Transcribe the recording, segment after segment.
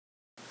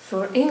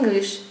For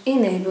English,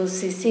 enable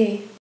CC.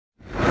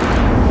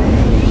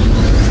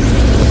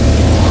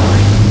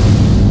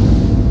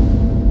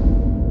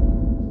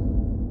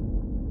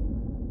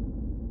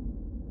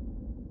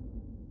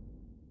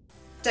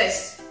 Cześć,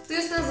 tu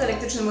jestem z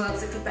elektrycznym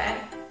monocykl.pl.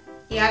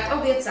 Jak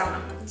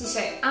obiecałam,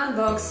 dzisiaj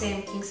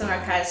unboxing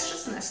Kingsonga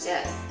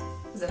KS16S.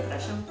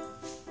 Zapraszam.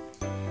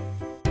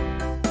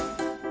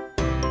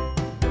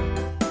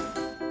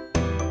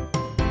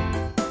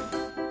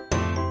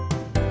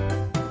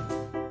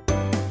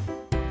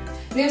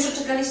 Wiem, że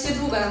czekaliście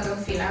długo na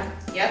tę chwilę.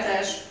 Ja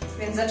też,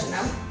 więc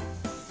zaczynam.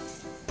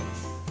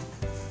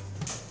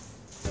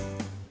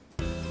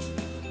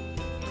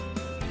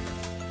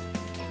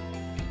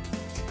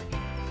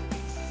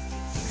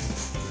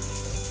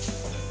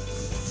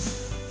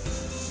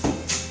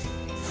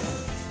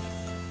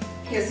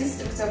 Jest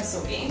instrukcja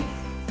obsługi.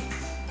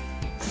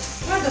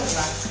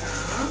 Ładowarka.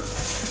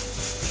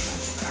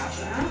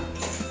 Pokażę.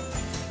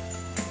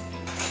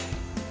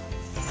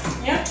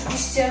 I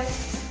oczywiście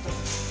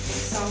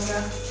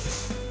Kingsonga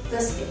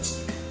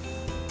bezpiecznik.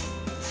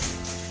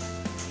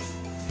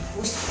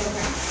 Gwóźdź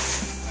program.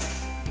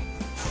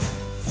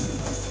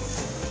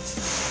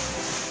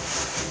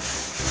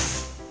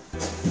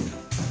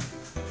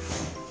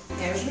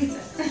 Ja już widzę.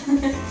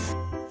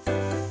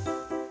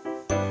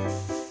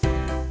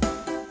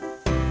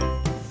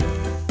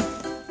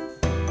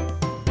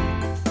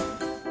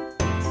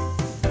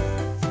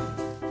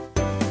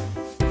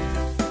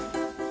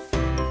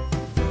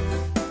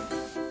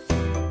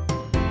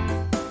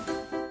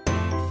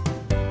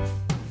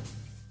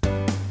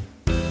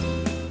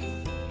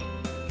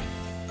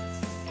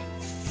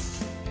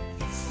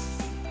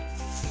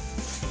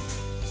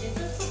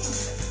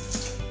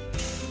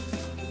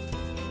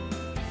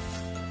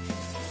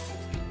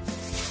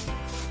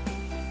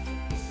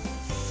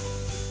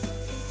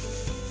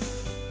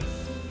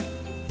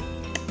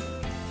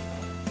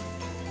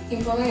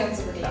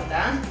 Imponująco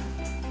wygląda.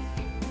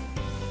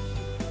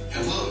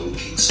 Hello,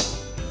 Kingsong.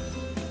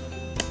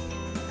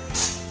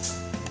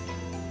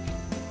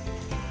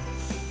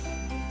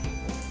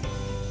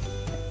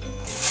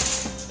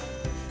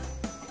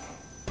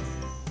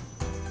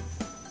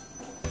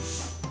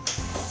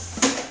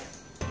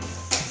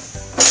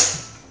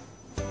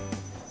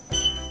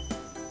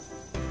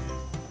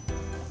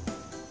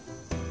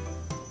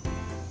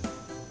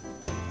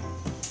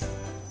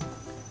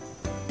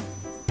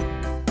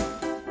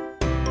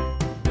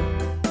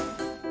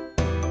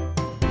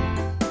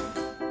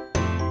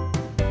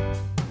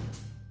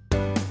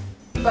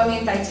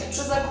 Pamiętajcie,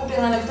 przy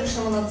zakupie na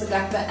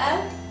elektrycznomonocyklach.pl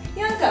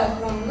janka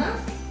ochronna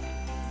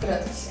w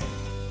gratisie.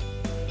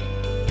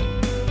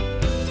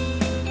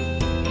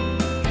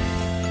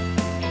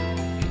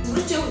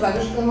 Zwróćcie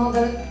uwagę, że ten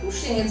model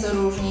już się nieco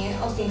różni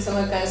od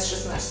Kingsonga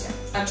KS16.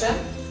 A czym?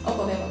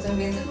 Opowiem o tym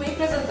więcej w mojej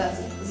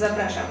prezentacji.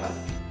 Zapraszam Was.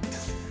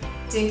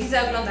 Dzięki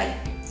za oglądanie.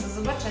 Do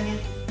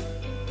zobaczenia.